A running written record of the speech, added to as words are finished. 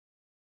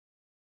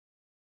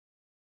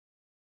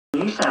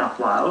South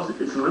Wales,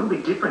 it's a little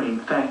bit different. In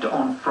fact,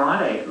 on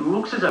Friday, it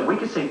looks as though we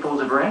could see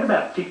falls of around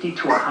about 50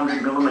 to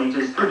 100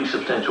 millimetres. Pretty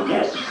substantial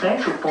falls. Yeah,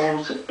 substantial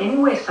falls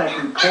anywhere, say,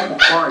 from Port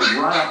Macquarie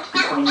right up to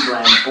the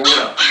Queensland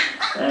border.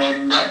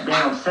 And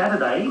then on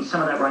Saturday,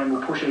 some of that rain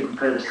will push even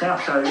further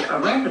south, so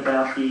around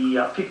about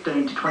the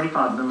 15 to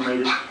 25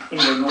 millimetres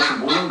anywhere north of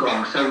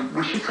Wollongong. So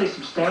we should see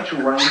substantial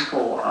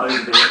rainfall over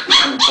the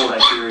coming 4-day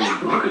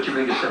period. Look at your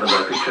bigger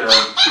 7-day picture.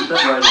 Is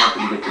that rain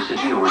likely to get to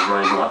Sydney, or is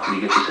rain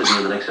likely to get to Sydney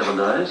in the next 7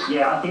 days?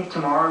 Yeah, I think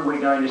tomorrow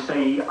we're going to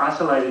see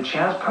isolated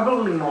showers,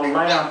 probably more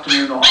late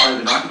afternoon or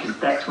overnight, because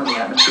that's when the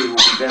atmosphere will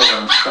be very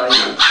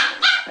unstable.